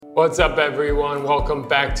What's up, everyone? Welcome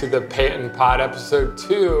back to the Panton Pod, episode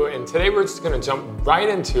 2. And today we're just going to jump right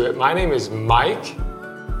into it. My name is Mike.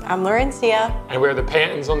 I'm Lawrencia. And we're the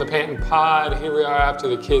Pantons on the Panton Pod. Here we are after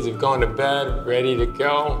the kids have gone to bed, ready to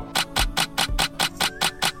go.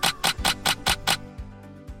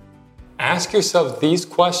 Ask yourself these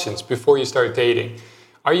questions before you start dating.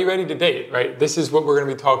 Are you ready to date, right? This is what we're going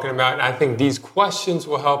to be talking about. And I think these questions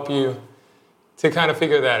will help you to kind of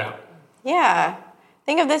figure that out. Yeah.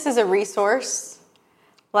 Think of this as a resource.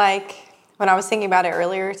 Like when I was thinking about it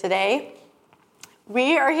earlier today,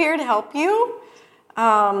 we are here to help you.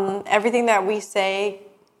 Everything that we say,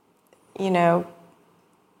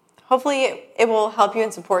 hopefully it will help you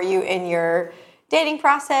and support you in your dating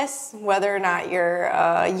process, whether or not you're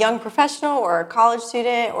a young professional or a college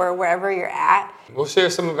student or wherever you're at. We'll share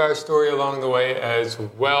some of our story along the way as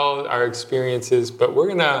well, our experiences, but we're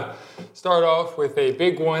going to start off with a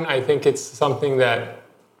big one. I think it's something that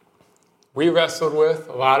we wrestled with,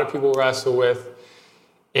 a lot of people wrestle with.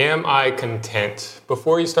 Am I content?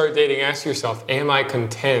 Before you start dating, ask yourself, am I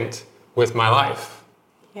content with my life?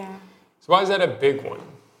 Yeah. So why is that a big one?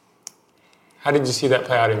 How did you see that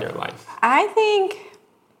play out in your life? I think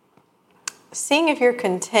seeing if you're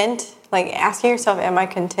content, like asking yourself, am I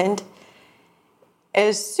content,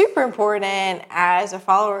 is super important as a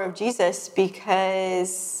follower of Jesus,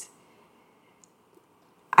 because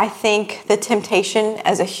I think the temptation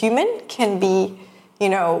as a human can be,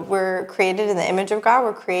 we're created in the image of God,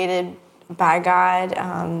 we're created by God,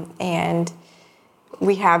 and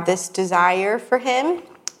we have this desire for Him.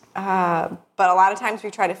 But a lot of times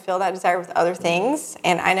we try to fill that desire with other things.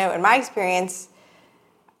 And I know in my experience,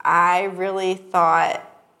 I really thought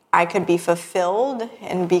I could be fulfilled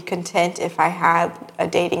and be content if I had a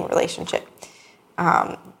dating relationship.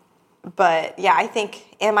 But yeah, I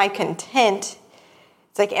think, am I content?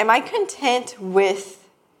 It's like, am I content with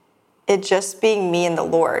it just being me and the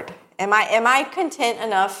Lord? Am I content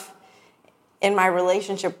enough in my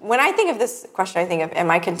relationship? When I think of this question, I think of,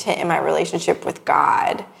 am I content in my relationship with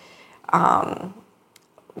God?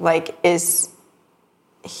 Is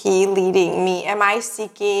He leading me? Am I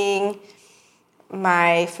seeking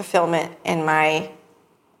my fulfillment and my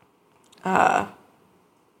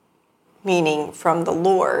meaning from the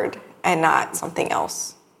Lord and not something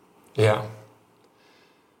else? Yeah.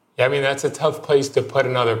 I mean, that's a tough place to put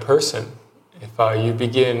another person. If you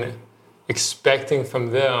begin expecting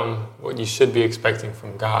from them what you should be expecting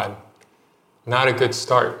from God, not a good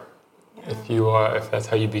start. Yeah. If that's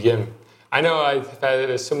how you begin. I know I've had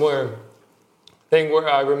a similar thing where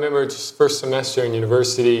I remember just first semester in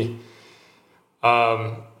university,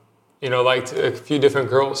 liked a few different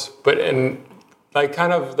girls, but in like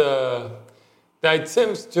kind of the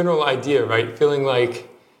same general idea, right? Feeling like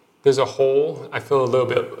there's a hole. I feel a little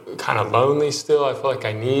bit kind of lonely still. I feel like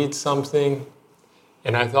I need something.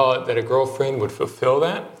 And I thought that a girlfriend would fulfill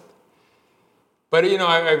that. But,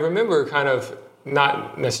 I remember kind of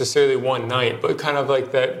not necessarily one night, but kind of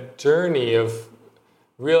like that journey of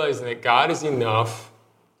realizing that God is enough,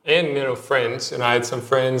 and, friends. And I had some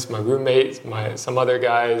friends, my roommates, some other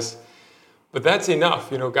guys. But that's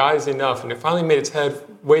enough, God is enough. And it finally made its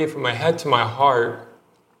way from my head to my heart.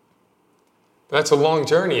 But that's a long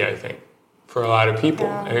journey, I think, for a lot of people.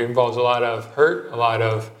 Yeah. And it involves a lot of hurt, a lot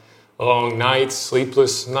of long nights,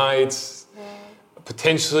 sleepless nights,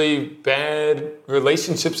 potentially bad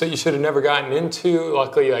relationships that you should have never gotten into.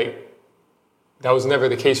 Luckily, that was never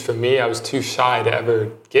the case for me. I was too shy to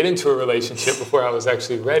ever get into a relationship before I was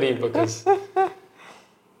actually ready, because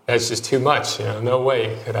that's just too much. No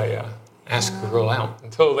way could I ask a girl out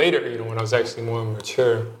until later, when I was actually more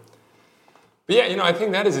mature. But yeah, I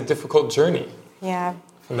think that is a difficult journey. Yeah.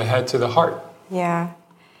 From the head to the heart. Yeah.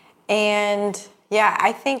 And yeah,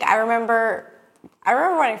 I remember when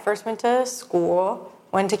I first went to school,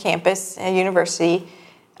 went to campus at university,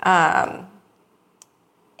 and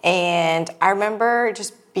I remember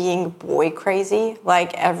just being boy crazy.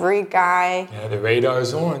 Like every guy... Yeah, the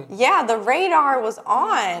radar's on. Yeah, the radar was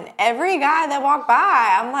on. Every guy that walked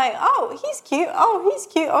by, I'm like, oh, he's cute. Oh, he's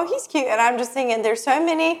cute. Oh, he's cute. And I'm just thinking, there's so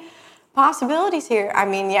many possibilities here. I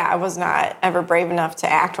mean, yeah, I was not ever brave enough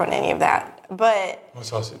to act on any of that. But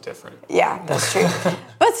it's also different. Yeah, that's true.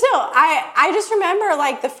 But still, I just remember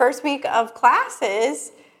the first week of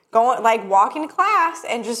classes, walking to class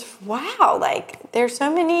and just, wow, there's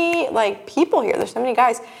so many people here. There's so many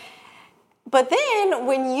guys. But then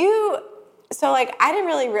I didn't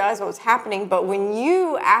really realize what was happening. But when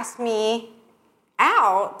you asked me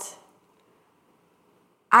out,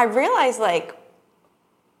 I realized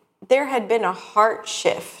there had been a heart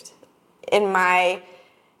shift in my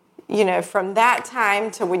from that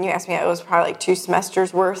time to when you asked me, it was probably like 2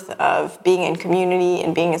 semesters worth of being in community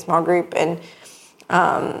and being in small group and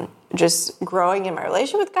just growing in my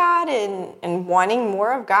relationship with God and wanting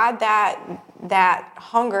more of God, that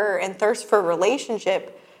hunger and thirst for a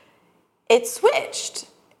relationship, it switched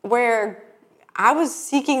where I was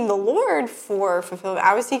seeking the Lord for fulfillment.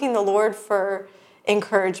 I was seeking the Lord for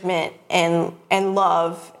encouragement and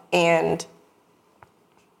love and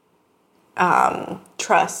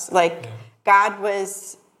trust. God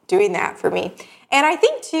was doing that for me. And I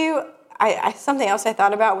think too, something else I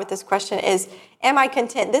thought about with this question is, am I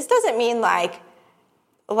content? This doesn't mean like,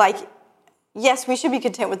 yes, we should be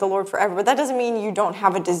content with the Lord forever, but that doesn't mean you don't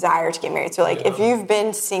have a desire to get married. So if you've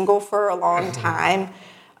been single for a long time,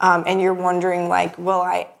 and you're wondering will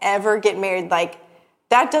I ever get married?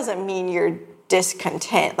 That doesn't mean you're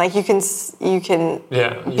discontent. You can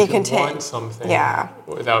be content. Want something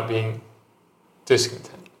without being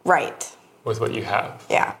discontent. Right. With what you have.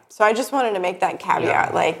 Yeah. So I just wanted to make that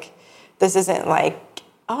caveat. This isn't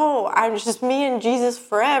I'm just me and Jesus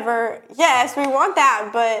forever. Yes, we want that,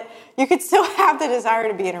 but you could still have the desire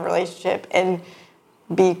to be in a relationship and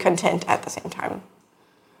be content at the same time.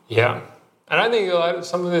 Yeah. And I think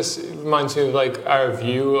some of this reminds me of our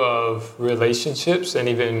view of relationships and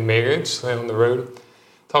even marriage on the road.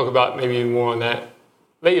 Talk about maybe more on that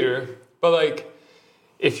later. But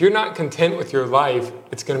if you're not content with your life,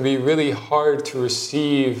 it's going to be really hard to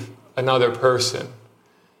receive another person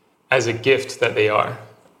as a gift that they are.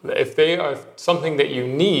 If they are something that you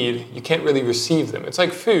need, you can't really receive them. It's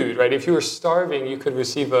like food, right? If you were starving, you could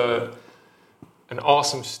receive an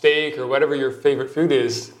awesome steak or whatever your favorite food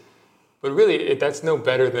is. But really, that's no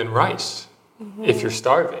better than rice if you're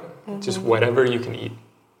starving. Just whatever you can eat.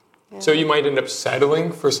 Yeah. So you might end up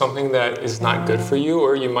settling for something that is not good for you,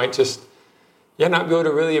 or you might just not be able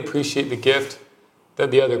to really appreciate the gift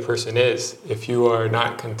that the other person is if you are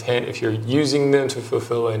not content, if you're using them to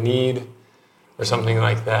fulfill a need or something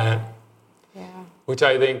like that. Yeah. Which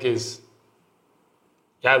I think leads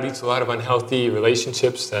to a lot of unhealthy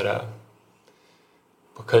relationships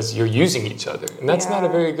because you're using each other. And that's not a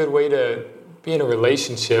very good way to be in a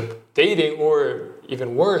relationship, dating, or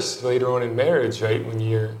even worse, later on in marriage, right?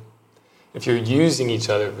 If you're using each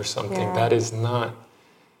other for something, that is not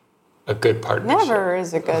a good partnership. Never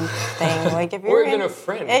is a good thing. If you're or even a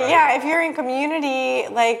friend, right? Yeah, if you're in community,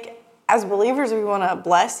 as believers, we want to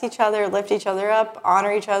bless each other, lift each other up,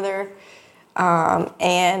 honor each other.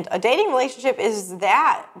 And a dating relationship is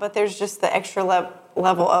that, but there's just the extra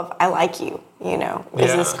level of, I like you,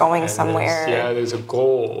 is this going somewhere? There's a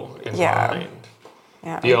goal in mind.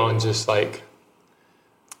 Yeah. Beyond just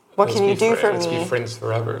what can you do for me? Let's be friends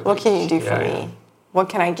forever. What can you do for me? What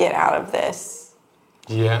can I get out of this?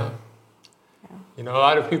 Yeah. A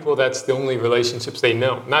lot of people, that's the only relationships they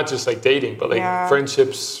know. Not just dating, but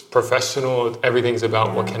friendships, professional, everything's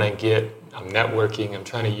about what can I get? I'm networking, I'm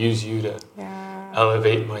trying to use you to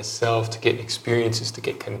elevate myself, to get experiences, to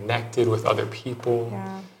get connected with other people.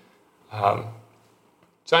 Yeah.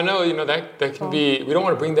 So I know, that can be, we don't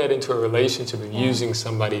want to bring that into a relationship of using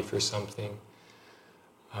somebody for something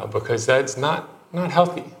because that's not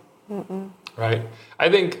healthy, right? I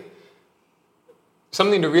think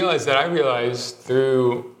something to realize that I realized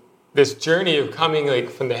through this journey of coming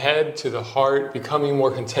from the head to the heart, becoming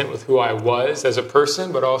more content with who I was as a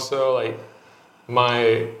person, but also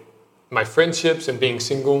my friendships and being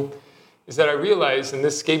single, is that I realized, and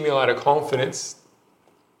this gave me a lot of confidence,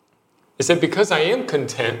 is that because I am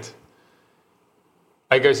content,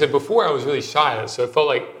 like I said before, I was really shy, so it felt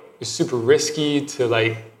like it was super risky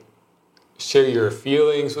to share your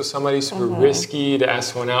feelings with somebody, super risky to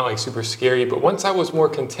ask someone out, super scary. But once I was more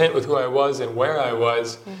content with who I was and where I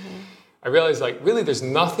was, I realized really there's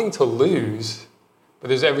nothing to lose, but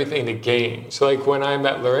there's everything to gain. So when I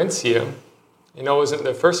met Lawrencia, it wasn't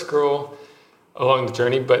the first girl along the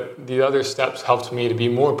journey, but the other steps helped me to be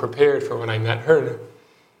more prepared for when I met her.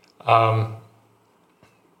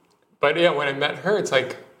 But when I met her, it's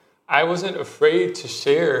I wasn't afraid to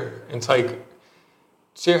share. It's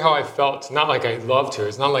share how I felt. Not I loved her.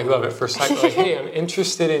 It's not love at first sight. But hey, I'm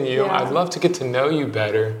interested in you. Yeah. I'd love to get to know you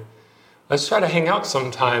better. Let's try to hang out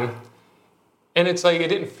sometime. And it's it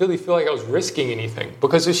didn't really feel like I was risking anything.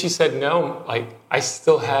 Because if she said no, I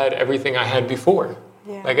still had everything I had before.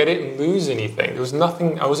 Yeah. I didn't lose anything. There was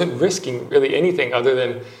nothing, I wasn't risking really anything other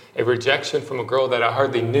than a rejection from a girl that I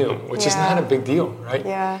hardly knew, which is not a big deal, right?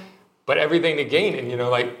 Yeah. But everything to gain.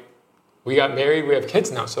 And, we got married, we have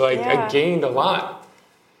kids now. So, I gained a lot.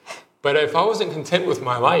 But if I wasn't content with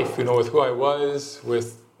my life, with who I was,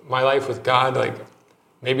 with my life with God,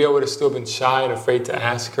 maybe I would have still been shy and afraid to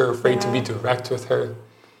ask her, afraid to be direct with her.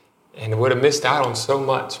 And would have missed out on so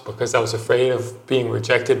much because I was afraid of being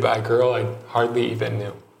rejected by a girl I hardly even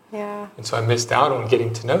knew. Yeah. And so I missed out on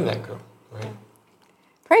getting to know that girl, right? Yeah.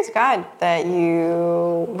 Praise God that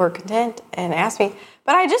you were content and asked me.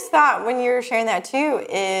 But I just thought when you were sharing that too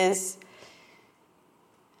is,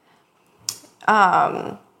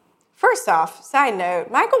 first off, side note,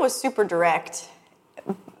 Michael was super direct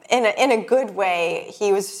in a good way.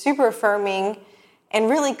 He was super affirming and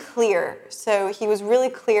really clear. So he was really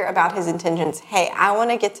clear about his intentions. Hey, I want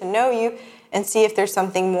to get to know you and see if there's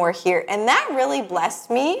something more here. And that really blessed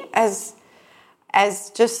me as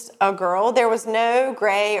just a girl. There was no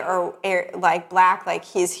gray or like black,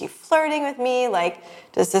 like is he flirting with me? Like,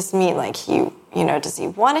 does this mean like does he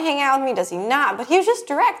want to hang out with me? Does he not? But he was just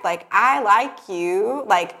direct. Like, I like you.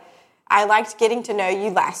 Like, I liked getting to know you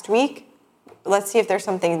last week. Let's see if there's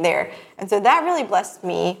something there. And so that really blessed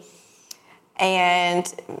me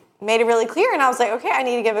and made it really clear. And I was like, okay, I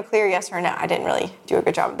need to give a clear yes or no. I didn't really do a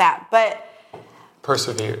good job of that, but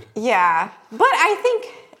persevered. Yeah. But I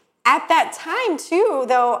think at that time too,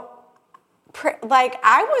 though, like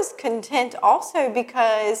I was content also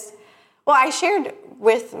because, well, I shared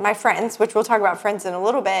with my friends, which we'll talk about friends in a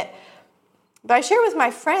little bit, but I shared with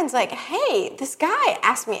my friends like, hey, this guy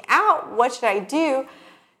asked me out. What should I do?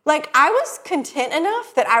 Like, I was content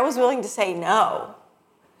enough that I was willing to say no.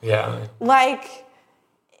 Yeah. Like,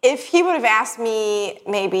 if he would have asked me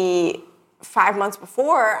maybe 5 months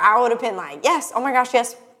before, I would have been like, yes, oh my gosh,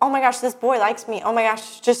 yes. Oh my gosh, this boy likes me. Oh my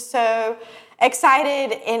gosh, just so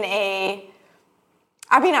excited I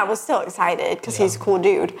was still excited because he's a cool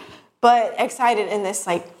dude, but excited in this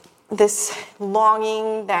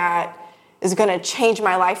longing that is going to change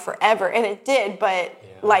my life forever. And it did, but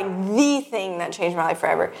like the thing that changed my life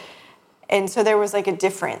forever. And so there was like a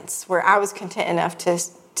difference where I was content enough to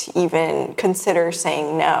even consider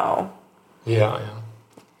saying no. Yeah. I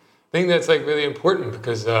think that's like really important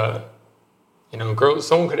because,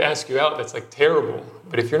 someone could ask you out that's like terrible.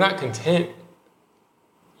 But if you're not content,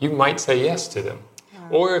 you might say yes to them. Yeah.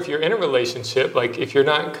 Or if you're in a relationship, like if you're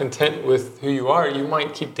not content with who you are, you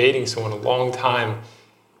might keep dating someone a long time,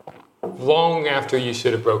 long after you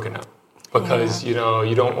should have broken up. Because, you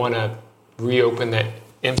don't want to reopen that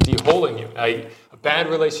empty hole in you. Like, a bad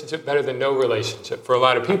relationship better than no relationship for a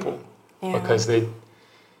lot of people. Yeah. Because they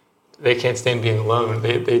can't stand being alone.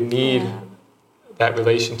 They need that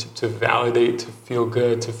relationship to validate, to feel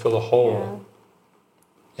good, to fill a hole.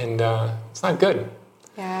 Yeah. And it's not good.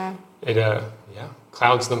 Yeah. It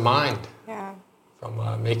clouds the mind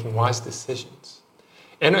from making wise decisions.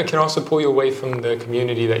 And it can also pull you away from the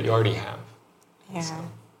community that you already have. Yeah. So.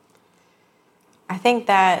 I think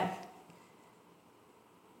that,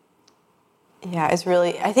 is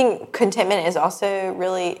really, I think contentment is also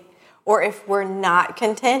really, or if we're not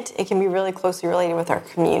content, it can be really closely related with our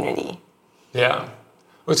community. Yeah.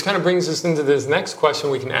 Which kind of brings us into this next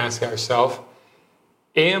question we can ask ourselves.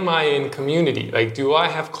 Am I in community? Like, do I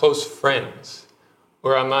have close friends?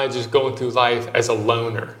 Or am I just going through life as a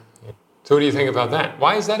loner? So what do you think about that?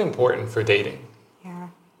 Why is that important for dating? Yeah.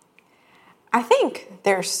 I think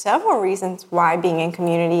there are several reasons why being in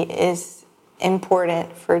community is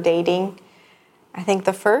important for dating. I think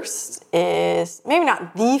the first is, maybe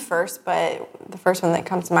not the first, but the first one that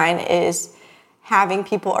comes to mind is having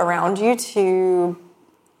people around you to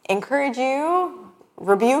encourage you,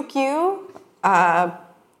 rebuke you,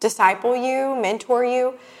 disciple you, mentor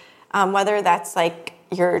you, whether that's like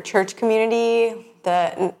your church community,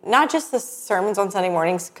 not just the sermons on Sunday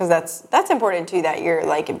mornings, because that's important too, that you're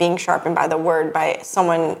like being sharpened by the word, by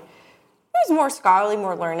someone who's more scholarly,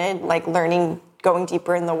 more learned, like learning, going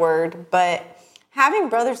deeper in the word, but having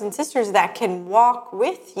brothers and sisters that can walk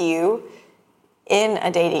with you in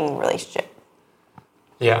a dating relationship.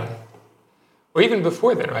 Yeah. Or even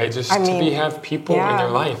before then, right? Just have people in their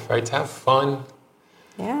life, right? To have fun,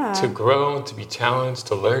 to grow, to be challenged,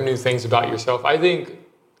 to learn new things about yourself. I think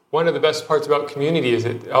one of the best parts about community is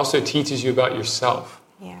it also teaches you about yourself.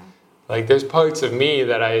 Yeah. Like, there's parts of me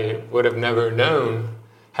that I would have never known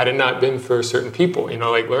had it not been for certain people,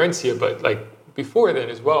 like Lawrencia, but like before then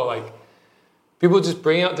as well, like people just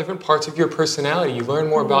bring out different parts of your personality. You learn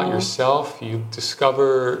more about yourself. You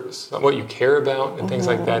discover what you care about and things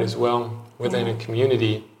like that as well within a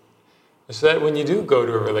community. So that when you do go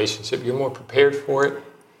to a relationship, you're more prepared for it,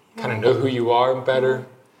 kind of know who you are better.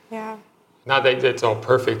 Yeah. Not that it's all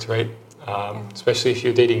perfect, right? Especially if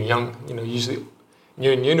you're dating young, usually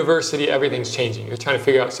you're in university, everything's changing. You're trying to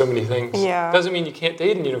figure out so many things. Yeah. Doesn't mean you can't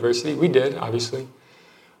date in university. We did, obviously.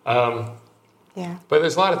 But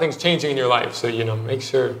there's a lot of things changing in your life. So, make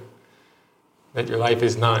sure that your life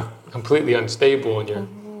is not completely unstable and you're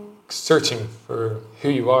searching for who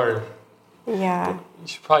you are. Yeah. You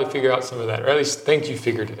should probably figure out some of that, or at least think you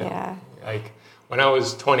figured it out. Yeah. Like when I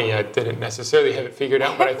was 20, I didn't necessarily have it figured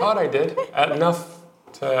out, but I thought I did enough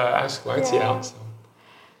to ask Lawrencia out. So.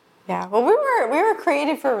 Yeah. Well, we were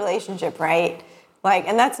created for a relationship, right? Like,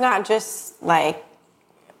 and that's not just like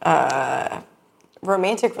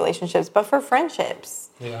romantic relationships, but for friendships.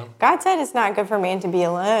 Yeah. God said it's not good for man to be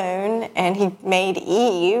alone, and He made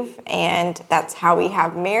Eve, and that's how we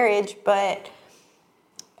have marriage. But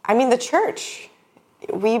I mean, the church,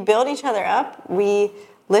 we build each other up, we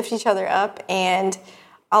lift each other up, and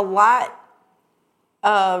a lot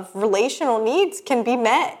of relational needs can be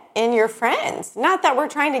met in your friends. Not that we're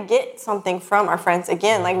trying to get something from our friends,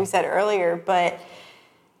 again, like we said earlier, but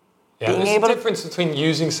being able there's a difference between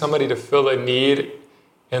using somebody to fill a need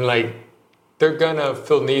and like they're gonna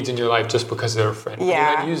fill needs in your life just because they're a friend. Yeah.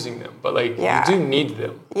 You're not using them, but like you do need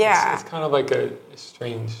them. Yeah. It's kind of like a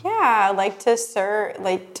strange. Yeah, like to serve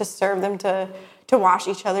them, to wash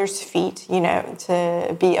each other's feet, you know,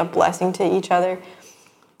 to be a blessing to each other.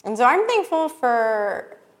 And so I'm thankful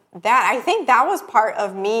for that. I think that was part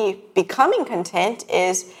of me becoming content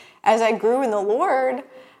is as I grew in the Lord,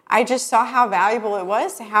 I just saw how valuable it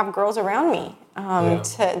was to have girls around me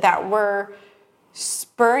that were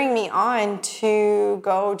spurring me on to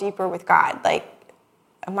go deeper with God. Like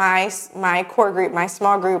my core group, my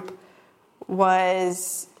small group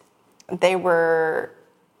they were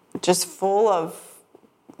just full of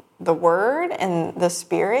the Word and the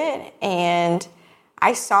Spirit, and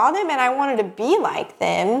I saw them and I wanted to be like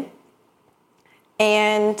them,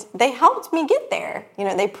 and they helped me get there. You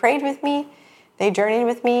know, they prayed with me, they journeyed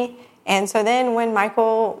with me, and so then when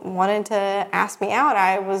Michael wanted to ask me out,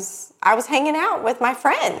 I was hanging out with my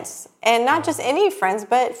friends, and not just any friends,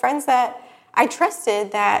 but friends that I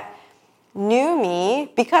trusted that knew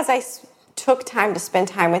me because I took time to spend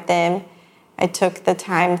time with them. I took the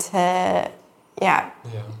time to,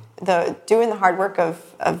 doing the hard work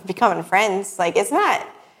of becoming friends. Like, it's not,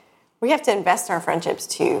 we have to invest in our friendships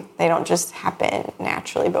too. They don't just happen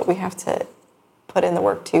naturally, but we have to put in the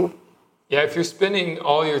work too. Yeah, if you're spending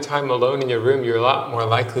all your time alone in your room, you're a lot more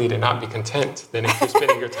likely to not be content than if you're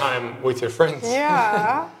spending your time with your friends.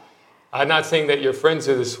 Yeah. I'm not saying that your friends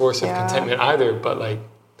are the source of contentment either, but like,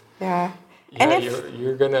 and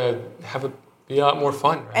you're gonna be a lot more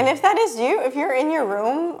fun. Right? And if that is you, if you're in your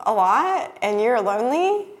room a lot and you're lonely,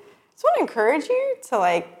 I just want to encourage you to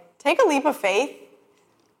like take a leap of faith.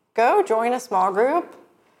 Go join a small group.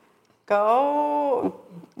 Go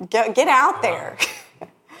get out there.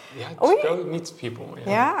 Yeah, just go meet people.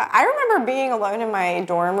 Yeah, I remember being alone in my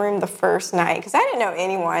dorm room the first night because I didn't know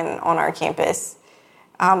anyone on our campus.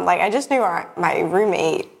 I just knew my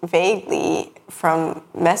roommate vaguely from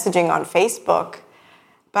messaging on Facebook.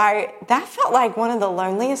 But that felt like one of the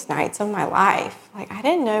loneliest nights of my life. Like, I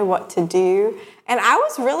didn't know what to do. And I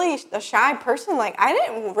was really a shy person. Like, I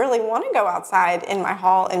didn't really want to go outside in my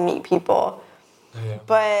hall and meet people. Yeah.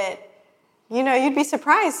 But, you know, you'd be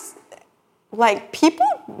surprised. Like, people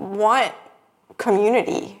want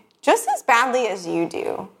community just as badly as you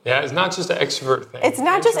do. Yeah, it's not just an extrovert thing. It's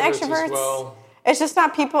not just extroverts. Well. It's just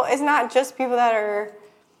not people. It's not just people that are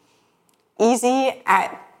easy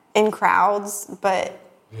in crowds, but...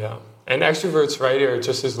 Yeah, and extroverts, right, are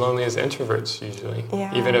just as lonely as introverts usually.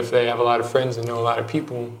 Yeah. Even if they have a lot of friends and know a lot of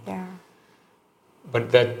people. Yeah.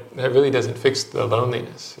 But that really doesn't fix the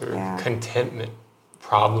loneliness or contentment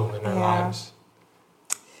problem in our lives.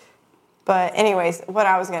 But anyways, what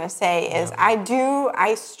I was going to say is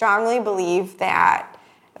I strongly believe that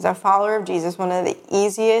as a follower of Jesus, one of the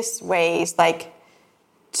easiest ways,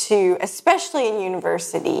 especially in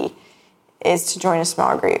university, is to join a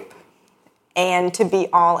small group. And to be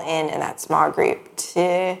all in that small group,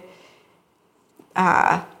 to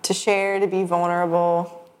share, to be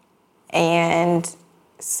vulnerable, and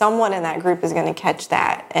someone in that group is going to catch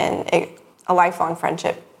that, and a lifelong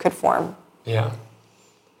friendship could form. Yeah.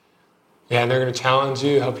 Yeah, and they're going to challenge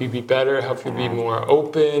you, help you be better, help you be more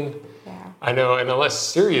open. Yeah. I know, on a less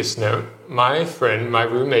serious note, my friend, my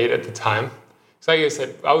roommate at the time, so like I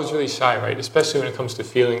said, I was really shy, right? Especially when it comes to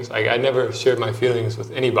feelings. Like, I never shared my feelings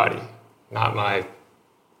with anybody. Not my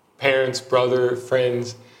parents, brother,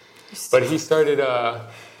 friends. But he started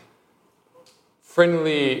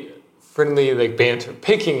friendly like banter,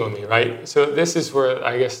 picking on me, right? So this is where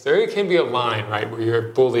I guess there can be a line, right, where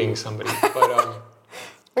you're bullying somebody. But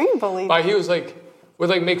were you bullied? But he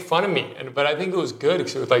would make fun of me, but I think it was good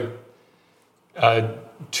because it would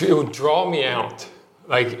it would draw me out.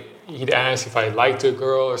 Like, he'd ask if I liked a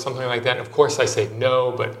girl or something like that. And of course I say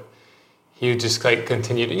no, but he would just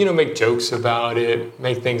continue to, make jokes about it,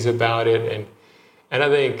 make things about it. And I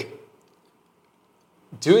think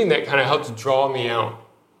doing that kind of helped draw me out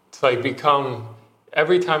to like become,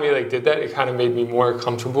 every time he like did that, it kind of made me more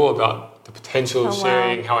comfortable about the potential of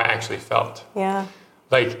sharing how I actually felt. Yeah.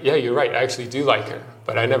 Like, yeah, you're right, I actually do like her,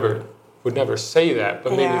 but I would never say that.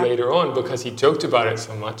 But maybe later on, because he joked about it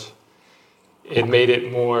so much, it made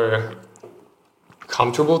it more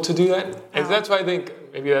comfortable to do that. And that's why I think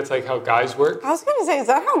maybe that's like how guys work. I was going to say, is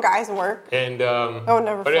that how guys work? And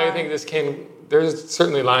never but fly. I think there's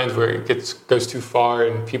certainly lines where it goes too far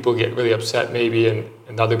and people get really upset maybe,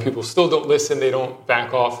 and other people still don't listen, they don't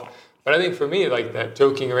back off. But I think for me, like that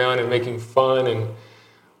joking around and making fun and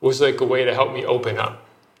was like a way to help me open up.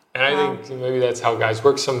 And I think maybe that's how guys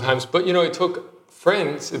work sometimes. But it took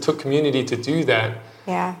friends, it took community to do that.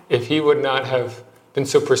 Yeah. If he would not have been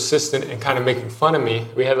so persistent and kind of making fun of me,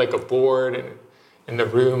 we had like a board in the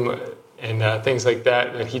room and things like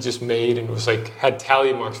that he just made, and was like had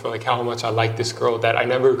tally marks for like how much I liked this girl that I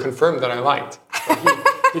never confirmed that I liked.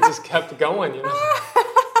 He just kept going,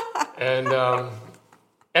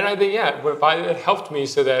 And I think it helped me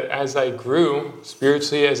so that as I grew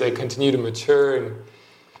spiritually, as I continued to mature, and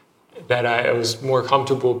that I was more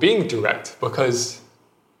comfortable being direct, because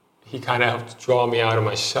he kind of helped draw me out of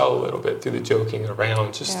my shell a little bit through the joking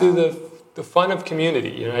around, just through the fun of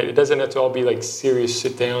community. It doesn't have to all be like serious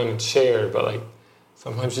sit down and share, but like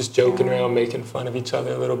sometimes just joking around, making fun of each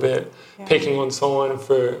other a little bit, picking on someone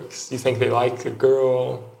because you think they like a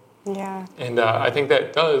girl. Yeah. And I think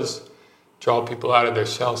that does draw people out of their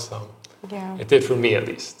shell some. Yeah. It did for me, at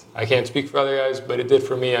least. I can't speak for other guys, but it did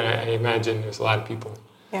for me, and I imagine there's a lot of people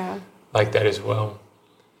like that as well.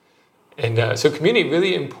 And so community,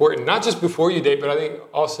 really important, not just before you date, but I think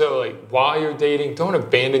also like while you're dating. Don't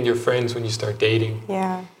abandon your friends when you start dating.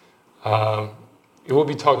 Yeah. We'll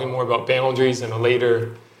be talking more about boundaries in a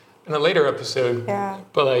later episode. Yeah.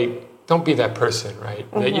 But like, don't be that person, right?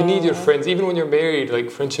 Mm-hmm. That you need your friends, even when you're married.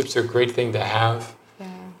 Like, friendships are a great thing to have. Yeah.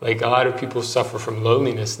 Like, a lot of people suffer from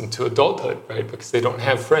loneliness into adulthood, right? Because they don't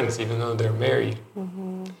have friends, even though they're married.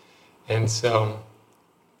 Mm-hmm. And so,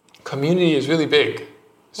 community is really big.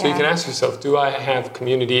 So you can ask yourself, do I have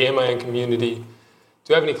community? Am I in community?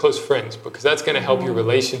 Do I have any close friends? Because that's going to help your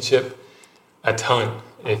relationship a ton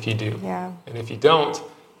if you do. Yeah. And if you don't,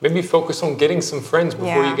 maybe focus on getting some friends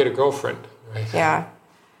before you get a girlfriend. Right? Yeah.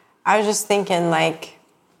 I was just thinking, like,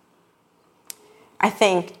 I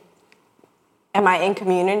think, am I in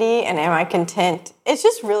community and am I content? It's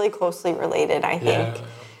just really closely related, I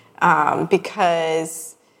think.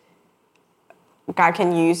 Because God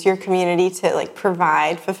can use your community to like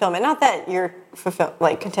provide fulfillment. Not that your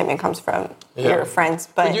contentment comes from your friends,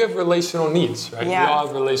 but you have relational needs, right? Yeah. We all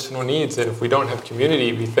have relational needs, and if we don't have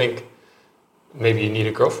community, we think maybe you need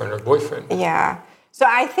a girlfriend or boyfriend. Yeah. So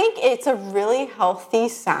I think it's a really healthy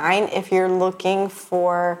sign if you're looking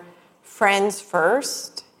for friends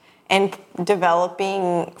first and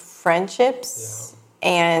developing friendships,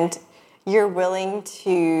 and you're willing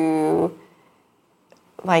to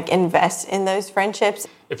like invest in those friendships.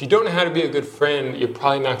 If you don't know how to be a good friend, you're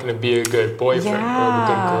probably not going to be a good boyfriend or a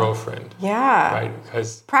good girlfriend. Yeah. Right?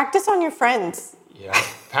 Because practice on your friends. Yeah.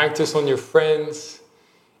 Practice on your friends,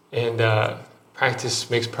 and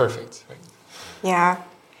practice makes perfect. Right? Yeah.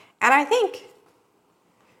 And I think,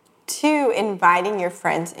 too, inviting your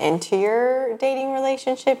friends into your dating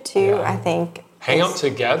relationship, too, I think. Hang out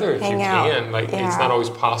together if you can. Like, Yeah. it's not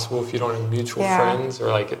always possible if you don't have mutual friends,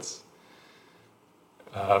 or like it's.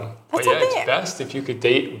 But yeah, it's best if you could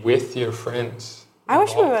date with your friends. I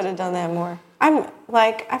wish we would have done that more. I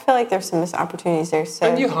feel like there's some missed opportunities there. So.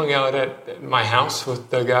 And you hung out at my house with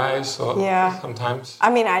the guys sometimes. I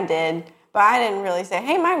mean, I did. But I didn't really say,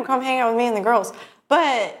 hey, Mike, come hang out with me and the girls.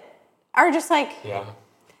 But I was just like,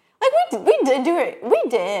 like we did do it. We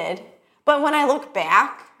did. But when I look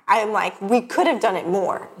back, I'm like, we could have done it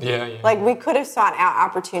more. Yeah. Like, we could have sought out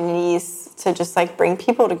opportunities to just, like, bring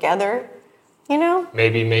people together, you know?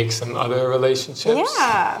 Maybe make some other relationships.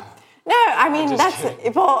 Yeah. No, I mean,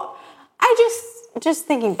 I just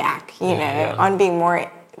thinking back, you know, on being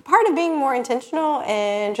part of being more intentional,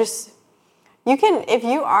 and just, you can, if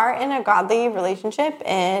you are in a godly relationship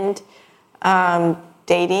and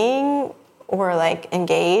dating or, like,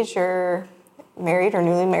 engaged or married or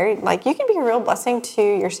newly married, like, you can be a real blessing to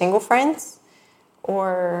your single friends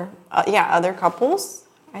or other couples.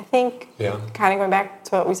 I think kind of going back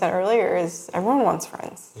to what we said earlier is everyone wants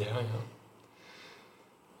friends. Yeah.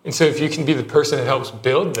 And so if you can be the person that helps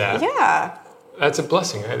build that, that's a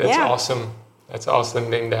blessing, right? That's awesome. That's an awesome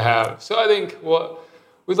thing to have. So I think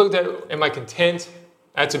we looked at, am I content?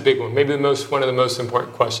 That's a big one. Maybe one of the most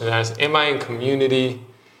important questions to ask. Am I in community?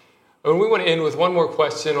 And we want to end with one more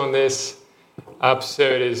question on this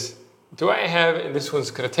episode is, do I have, and this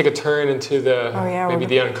one's going to take a turn into the maybe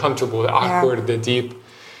the uncomfortable, the awkward, the deep.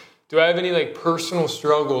 Do I have any like personal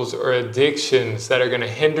struggles or addictions that are going to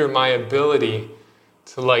hinder my ability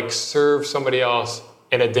to like serve somebody else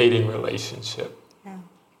in a dating relationship? Yeah.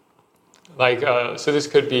 Like, so this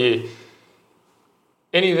could be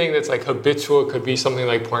anything that's like habitual. It could be something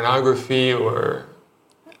like pornography or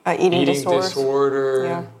eating disorder.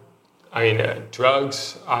 Yeah. I mean,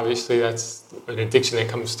 drugs, obviously, that's an addiction that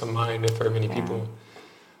comes to mind for many people.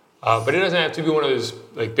 But it doesn't have to be one of those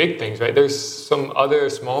like big things, right? There's some other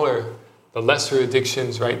smaller, the lesser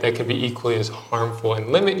addictions, right, that can be equally as harmful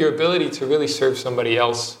and limit your ability to really serve somebody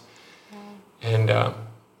else. And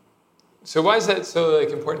so why is that so like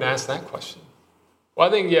important to ask that question? Well,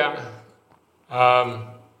 I think, I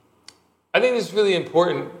think it's really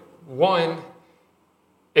important. One,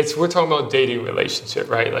 we're talking about dating relationship,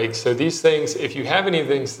 right? Like, so these things, if you have any of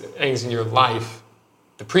these things in your life,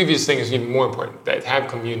 the previous thing is even more important, that have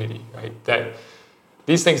community, right? That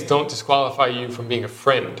these things don't disqualify you from being a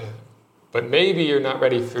friend, but maybe you're not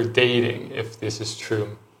ready for dating if this is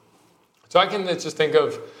true. So I can just think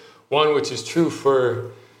of one which is true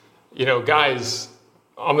for, guys,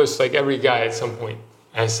 almost like every guy at some point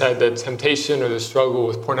has had the temptation or the struggle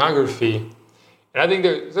with pornography. And I think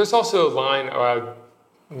there's also a line,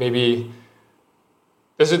 maybe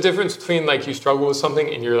there's a difference between like you struggle with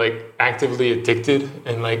something and you're like actively addicted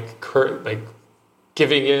and like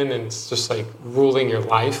giving in and it's just like ruling your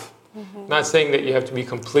life. Mm-hmm. Not saying that you have to be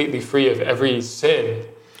completely free of every sin.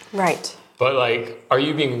 Right. But like, are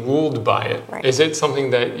you being ruled by it? Right. Is it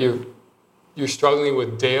something that you're struggling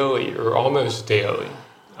with daily or almost daily?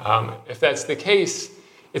 If that's the case,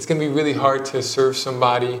 it's going to be really hard to serve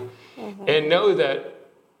somebody. Mm-hmm. And know that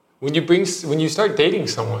when you start dating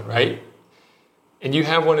someone, right, and you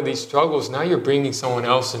have one of these struggles, now you're bringing someone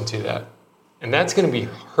else into that. And that's going to be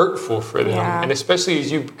hurtful for them. Yeah. And especially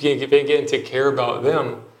as you begin to care about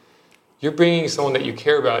them, you're bringing someone that you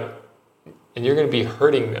care about, and you're going to be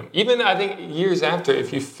hurting them. Even, I think, years after,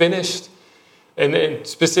 if you finished, and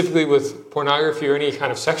specifically with pornography or any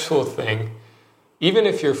kind of sexual thing, even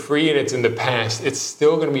if you're free and it's in the past, it's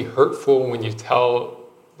still going to be hurtful when you tell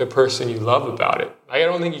the person you love about it. I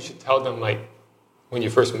don't think you should tell them like when you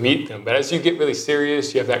first meet them, but as you get really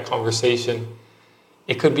serious, you have that conversation,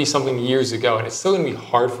 it could be something years ago, and it's still going to be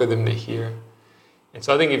hard for them to hear. And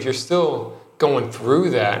so I think if you're still going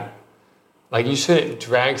through that, like you shouldn't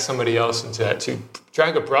drag somebody else into that, to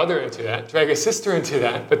drag a brother into that, drag a sister into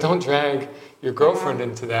that, but don't drag your girlfriend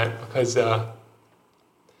into that because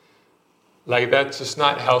like that's just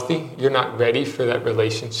not healthy. You're not ready for that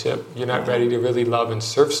relationship. You're not ready to really love and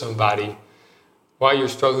serve somebody while you're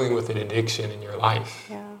struggling with an addiction in your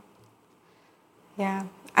life. Yeah.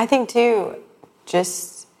 I think too,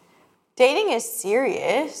 just dating is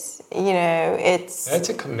serious. It's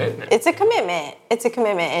a commitment. It's a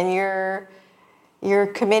commitment, and you're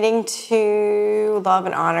committing to love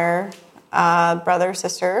and honor brother,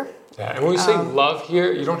 sister. Yeah, and when we say love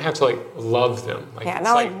here, you don't have to like love them. Like,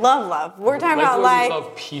 not like love. We're talking about like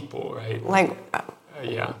love people, right? Like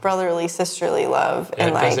brotherly, sisterly love. And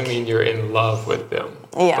it doesn't mean you're in love with them.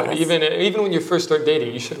 Yeah. But even when you first start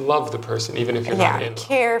dating, you should love the person, even if you're not in love.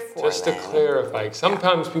 Care for just them. To clarify.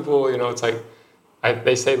 Sometimes people, it's like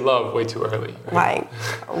they say love way too early. Right?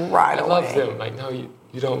 Like right I away. love them. Like no, you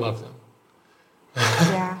don't love them.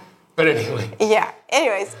 Yeah. But anyway. Yeah.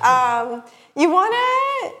 Anyways, you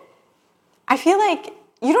wanna. I feel like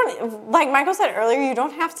you don't, like Michael said earlier, you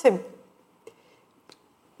don't have to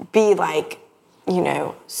be like,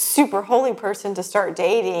 super holy person to start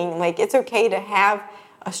dating. Like, it's okay to have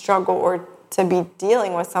a struggle or to be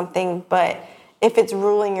dealing with something, but if it's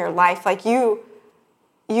ruling your life, like you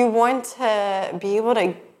want to be able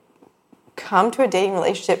to come to a dating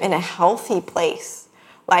relationship in a healthy place,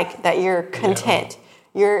 like that you're content,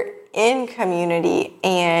 you're in community,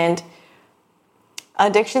 and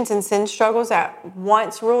addictions and sin struggles that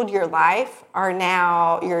once ruled your life you're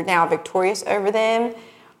now victorious over them.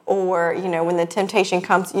 Or, when the temptation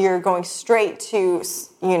comes, you're going straight to,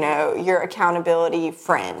 your accountability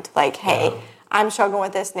friend. Like, hey, I'm struggling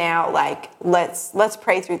with this now. Like, let's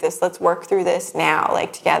pray through this. Let's work through this now,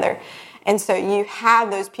 like together. And so you have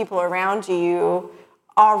those people around you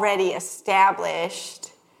already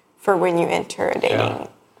established for when you enter a dating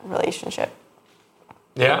relationship.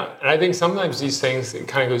 Yeah, and I think sometimes these things, it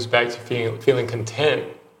kind of goes back to feeling content,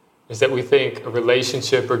 is that we think a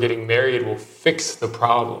relationship or getting married will fix the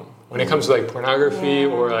problem. When it comes to like pornography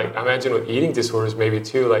or like, I imagine with eating disorders maybe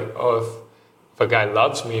too, like, if a guy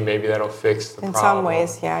loves me, maybe that'll fix the problem. In some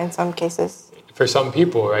ways, in some cases. For some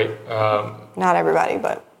people, right? Not everybody,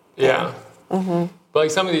 but. Yeah. Mm-hmm. But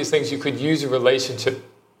like some of these things, you could use a relationship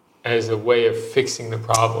as a way of fixing the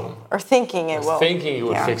problem. Or thinking it will. Thinking it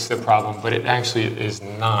would fix the problem, but it actually is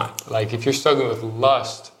not. Like if you're struggling with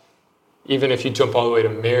lust, even if you jump all the way to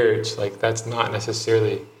marriage, like that's not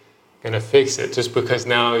necessarily going to fix it. Just because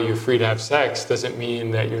now you're free to have sex doesn't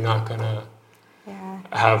mean that you're not going to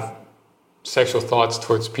have sexual thoughts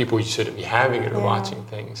towards people you shouldn't be having it or watching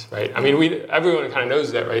things, right? I mean, everyone kind of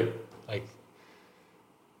knows that, right? Like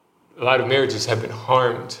a lot of marriages have been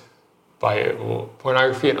harmed by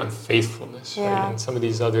pornography and unfaithfulness, right? And some of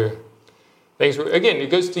these other things. Again,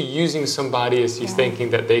 it goes to using somebody as you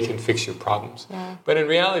thinking that they can fix your problems. But in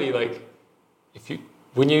reality, like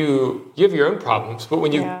when you have your own problems, but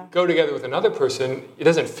when you go together with another person, it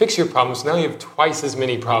doesn't fix your problems. Now you have twice as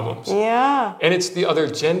many problems. Yeah. And it's the other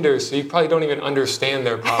gender, so you probably don't even understand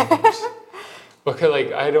their problems. Because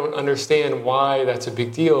like I don't understand why that's a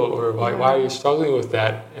big deal or why you're struggling with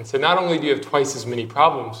that. And so not only do you have twice as many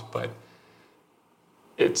problems, but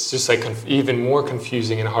it's just like even more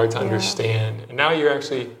confusing and hard to understand. And now you're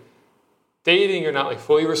actually dating, you're not like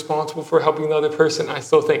fully responsible for helping the other person. I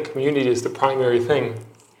still think community is the primary thing.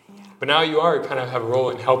 But now you are kind of have a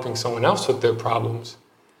role in helping someone else with their problems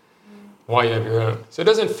while you have your own. So it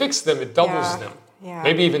doesn't fix them, it doubles them.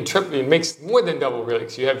 Maybe even triple, it makes more than double really.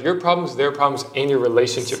 So you have your problems, their problems, and your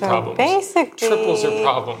relationship problems. Basically, triples your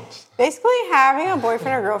problems. Basically, having a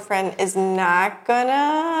boyfriend or girlfriend is not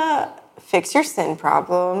gonna fix your sin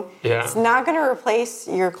problem. It's not going to replace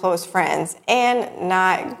your close friends and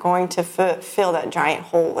not going to fill that giant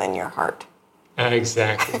hole in your heart.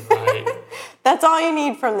 Exactly right. That's all you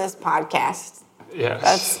need from this podcast.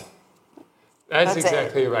 Yes. That's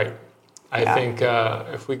exactly right. I think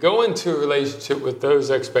if we go into a relationship with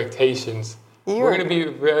those expectations, we're going to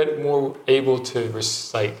be more able to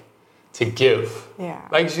give.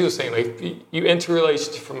 Like you were saying, like you enter a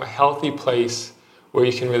relationship from a healthy place where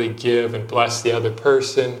you can really give and bless the other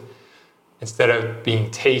person instead of being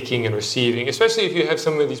taking and receiving. Especially if you have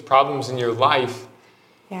some of these problems in your life.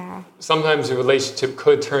 Sometimes a relationship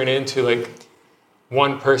could turn into like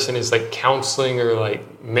one person is like counseling or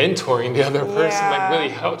like mentoring the other person, like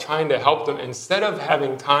really trying to help them. Instead of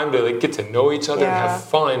having time to like get to know each other and have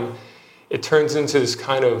fun, it turns into this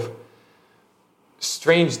kind of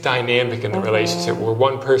strange dynamic in the relationship where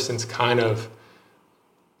one person's kind of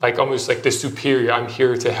like almost like the superior. I'm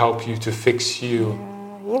here to help you, to fix you.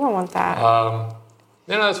 You don't want that.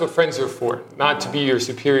 That's what friends are for. Not to be your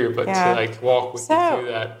superior, but to like walk with you through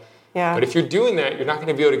that. But if you're doing that, you're not going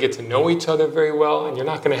to be able to get to know each other very well, and you're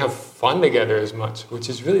not going to have fun together as much, which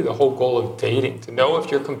is really the whole goal of dating, to know if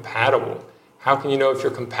you're compatible. How can you know if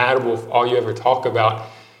you're compatible if all you ever talk about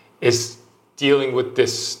is dealing with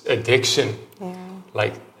this addiction?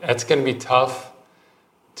 Like, that's going to be tough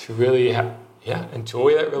to really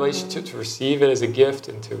enjoy that relationship, to receive it as a gift,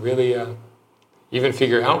 and to really even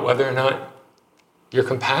figure out whether or not you're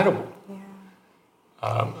compatible.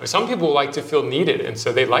 Some people like to feel needed, and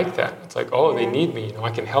so they like that. It's like, they need me, I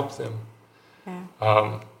can help them.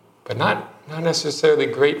 But not necessarily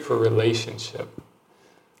great for relationship.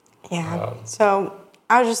 So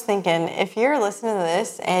I was just thinking, if you're listening to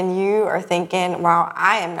this and you are thinking, wow,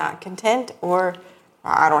 I am not content, or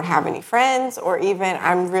I don't have any friends, or even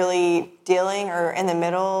I'm really dealing or in the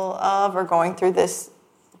middle of or going through this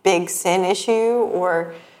big sin issue,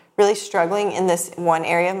 or really struggling in this one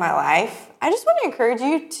area of my life, I just want to encourage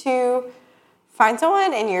you to find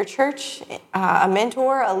someone in your church, a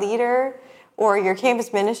mentor, a leader, or your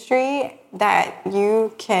campus ministry that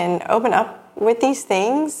you can open up with these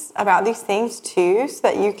things, about these things too, so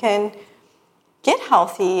that you can get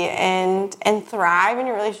healthy and thrive in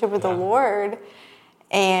your relationship with the Lord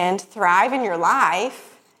and thrive in your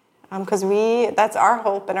life. Because that's our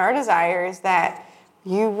hope and our desire is that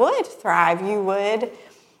you would thrive, you would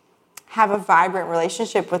have a vibrant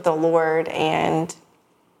relationship with the Lord, and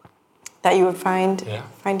that you would find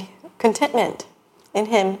contentment in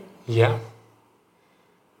Him.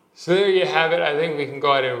 So there you have it. I think we can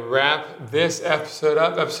go ahead and wrap this episode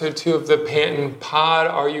up, episode 2 of the Panton Pod.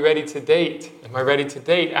 Are you ready to date? Am I ready to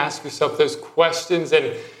date? Ask yourself those questions,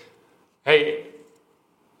 and hey,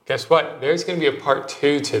 guess what? There's going to be a part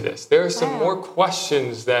 2 to this. There are some more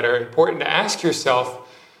questions that are important to ask yourself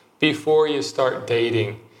before you start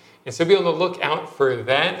dating. And so be on the lookout for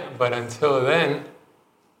that. But until then,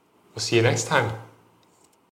 we'll see you next time.